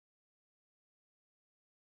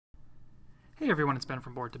Hey everyone, it's Ben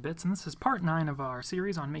from Board to Bits, and this is part 9 of our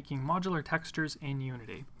series on making modular textures in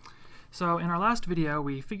Unity. So in our last video,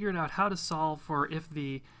 we figured out how to solve for if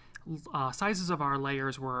the sizes of our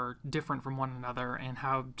layers were different from one another and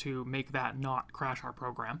how to make that not crash our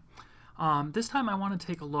program. This time I want to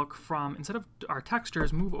take a look from, instead of our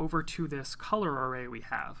textures, move over to this color array we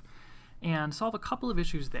have and solve a couple of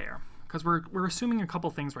issues there, because we're assuming a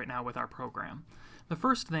couple things right now with our program. The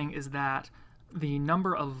first thing is that the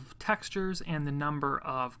number of textures and the number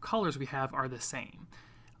of colors we have are the same.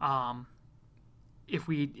 If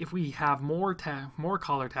we have more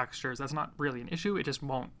color textures, that's not really an issue. It just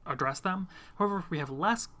won't address them. However, if we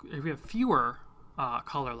have fewer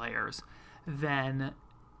color layers, then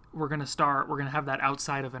we're going to have that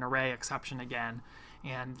outside of an array exception again,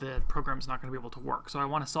 and the program's not going to be able to work. So I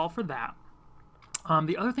want to solve for that.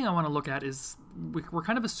 The other thing I want to look at is we're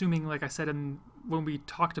kind of assuming, like I said when we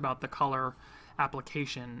talked about the color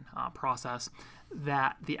application process,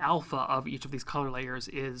 that the alpha of each of these color layers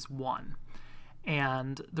is 1.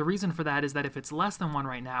 And the reason for that is that if it's less than 1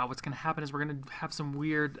 right now, what's going to happen is we're going to have some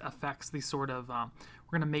weird effects. These sort of, we're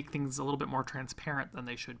going to make things a little bit more transparent than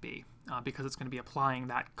they should be, because it's going to be applying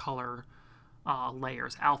that color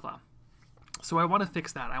layer's alpha. So I want to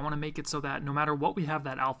fix that. I want to make it so that no matter what we have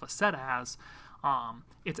that alpha set as,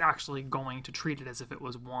 it's actually going to treat it as if it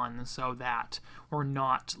was 1, so that we're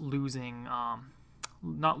not losing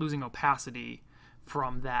opacity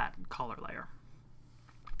from that color layer.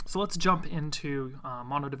 So let's jump into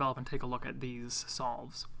MonoDevelop and take a look at these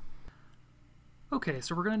solves. Okay,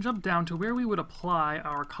 so we're going to jump down to where we would apply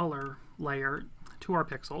our color layer to our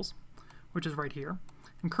pixels, which is right here.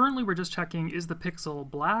 And currently we're just checking, is the pixel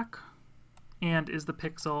black and is the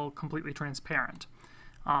pixel completely transparent?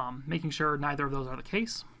 Making sure neither of those are the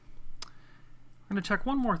case. We're going to check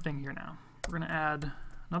one more thing here now. We're going to add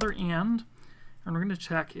another and we're going to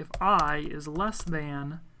check if I is less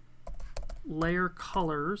than layer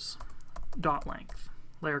colors dot length.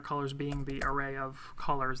 Layer colors being the array of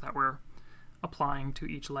colors that we're applying to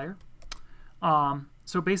each layer.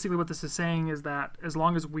 So basically what this is saying is that as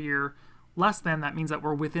long as we're less than, that means that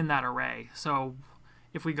we're within that array. So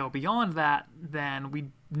if we go beyond that, then we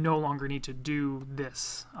no longer need to do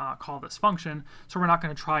this, call this function, so we're not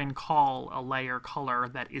going to try and call a layer color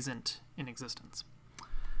that isn't in existence.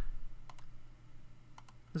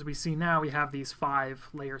 As we see now, we have these 5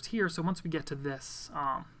 layers here, so once we get to this,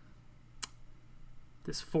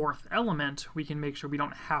 this fourth element, we can make sure we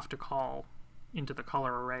don't have to call into the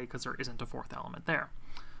color array because there isn't a fourth element there.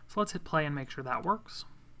 So let's hit play and make sure that works.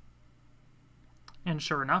 And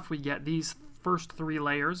sure enough, we get these first 3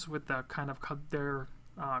 layers with the kind of their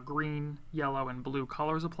green, yellow, and blue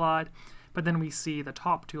colors applied, but then we see the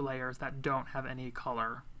top 2 layers that don't have any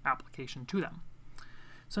color application to them.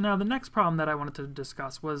 So now the next problem that I wanted to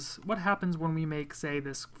discuss was what happens when we make, say,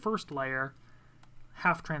 this first layer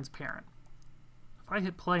half transparent. If I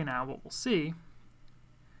hit play now, what we'll see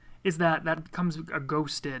is that that becomes a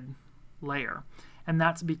ghosted layer, and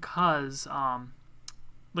that's because,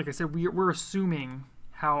 like I said, we're assuming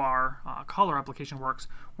how our color application works.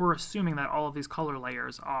 We're assuming that all of these color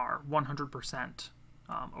layers are 100%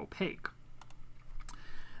 opaque.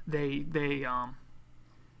 They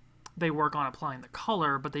work on applying the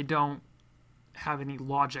color, but they don't have any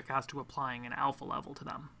logic as to applying an alpha level to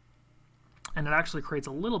them. And it actually creates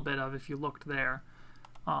a little bit of, if you looked there,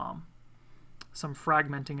 some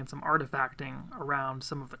fragmenting and some artifacting around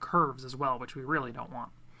some of the curves as well, which we really don't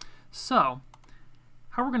want. So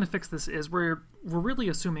how we're going to fix this is we're really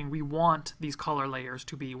assuming we want these color layers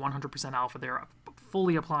to be 100% alpha. They're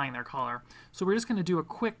fully applying their color. So we're just going to do a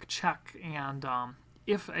quick check, and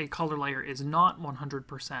if a color layer is not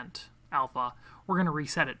 100% alpha, we're going to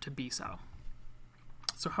reset it to be so.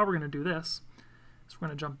 So how we're going to do this is we're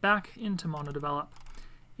going to jump back into MonoDevelop,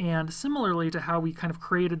 and similarly to how we kind of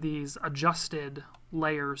created these adjusted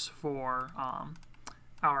layers for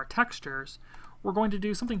our textures, we're going to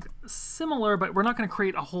do something similar, but we're not going to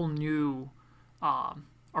create a whole new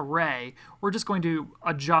array. We're just going to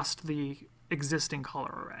adjust the existing color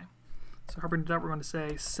array. So how we're going to do that, we're going to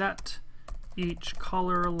say set each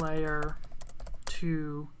color layer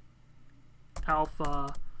to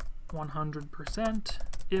alpha 100%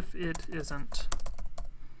 if it isn't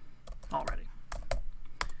already.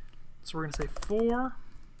 So we're going to say for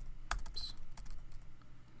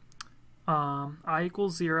I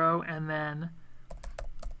equals 0, and then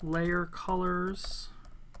layer colors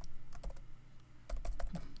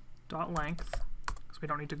dot length, because we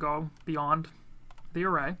don't need to go beyond the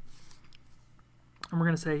array. And we're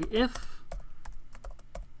going to say if,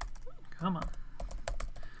 come on,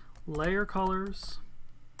 layer colors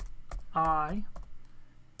I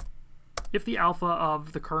if the alpha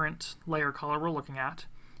of the current layer color we're looking at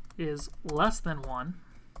is less than 1,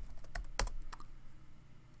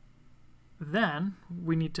 then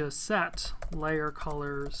we need to set layer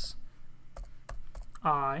colors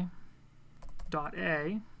I dot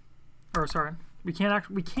A, or sorry, we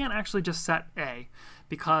can't actually just set A,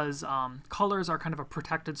 because colors are kind of a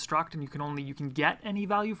protected struct, and you can get any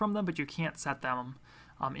value from them, but you can't set them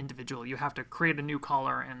individually. You have to create a new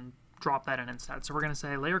color and drop that in instead. So we're going to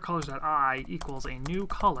say layer colors dot I equals a new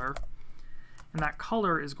color, and that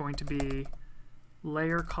color is going to be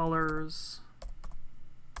layer colors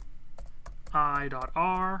I dot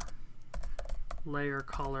R, layer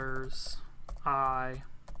colors I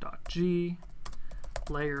dot G,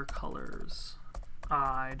 layer colors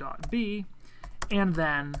I dot B, and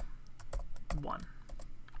then 1.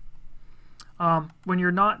 When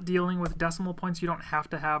you're not dealing with decimal points, you don't have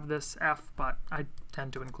to have this F, but I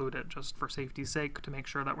tend to include it just for safety's sake to make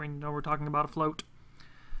sure that we know we're talking about a float.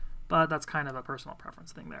 But that's kind of a personal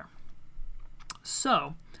preference thing there.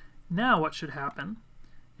 So now what should happen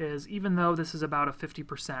is, even though this is about a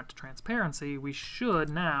 50% transparency, we should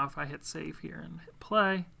now, if I hit save here and hit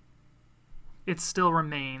play, it still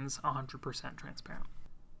remains 100% transparent.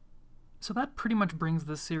 So that pretty much brings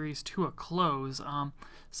this series to a close.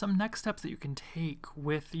 Some next steps that you can take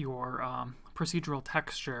with your procedural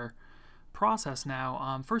texture process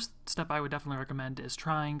now. First step I would definitely recommend is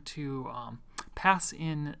trying to pass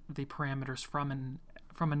in the parameters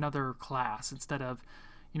from another class instead of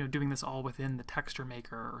doing this all within the texture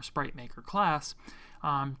maker or sprite maker class.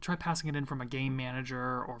 Try passing it in from a game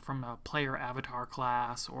manager or from a player avatar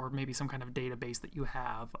class, or maybe some kind of database that you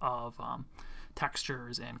have of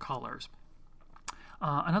textures and colors.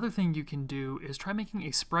 Another thing you can do is try making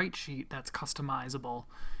a sprite sheet that's customizable,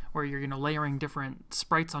 where you're layering different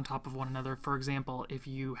sprites on top of one another. For example, if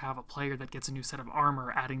you have a player that gets a new set of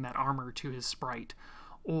armor, adding that armor to his sprite,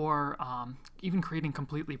 or even creating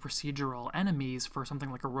completely procedural enemies for something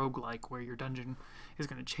like a roguelike, where your dungeon is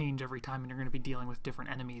going to change every time and you're going to be dealing with different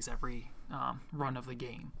enemies every run of the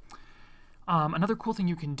game. Another cool thing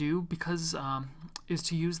you can do is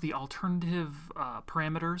to use the alternative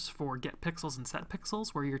parameters for get pixels and set pixels,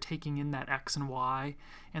 where you're taking in that X and Y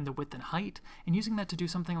and the width and height, and using that to do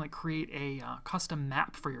something like create a custom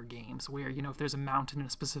map for your games, where if there's a mountain in a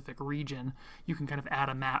specific region, you can kind of add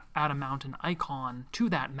a mountain icon to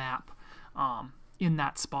that map in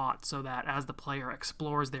that spot, so that as the player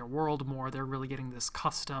explores their world more, they're really getting this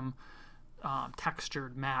custom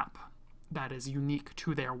textured map that is unique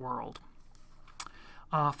to their world.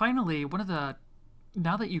 Finally,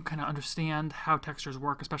 now that you kind of understand how textures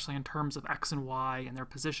work, especially in terms of X and Y and their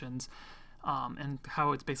positions, and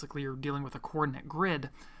how it's basically you're dealing with a coordinate grid,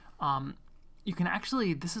 you can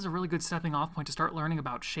actually, this is a really good stepping off point to start learning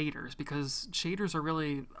about shaders, because shaders are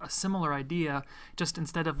really a similar idea, just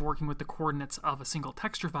instead of working with the coordinates of a single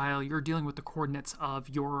texture file, you're dealing with the coordinates of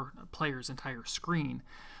your player's entire screen.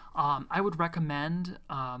 I would recommend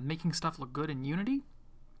making stuff look good in Unity.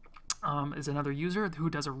 Is another user who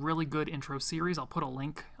does a really good intro series. I'll put a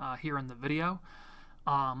link here in the video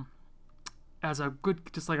as a good,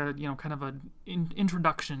 just like a kind of an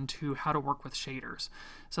introduction to how to work with shaders.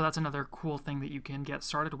 So that's another cool thing that you can get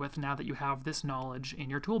started with now that you have this knowledge in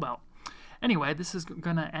your tool belt. Anyway, this is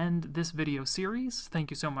going to end this video series. Thank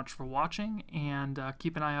you so much for watching, and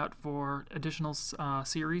keep an eye out for additional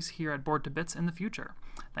series here at Board to Bits in the future.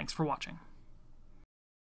 Thanks for watching.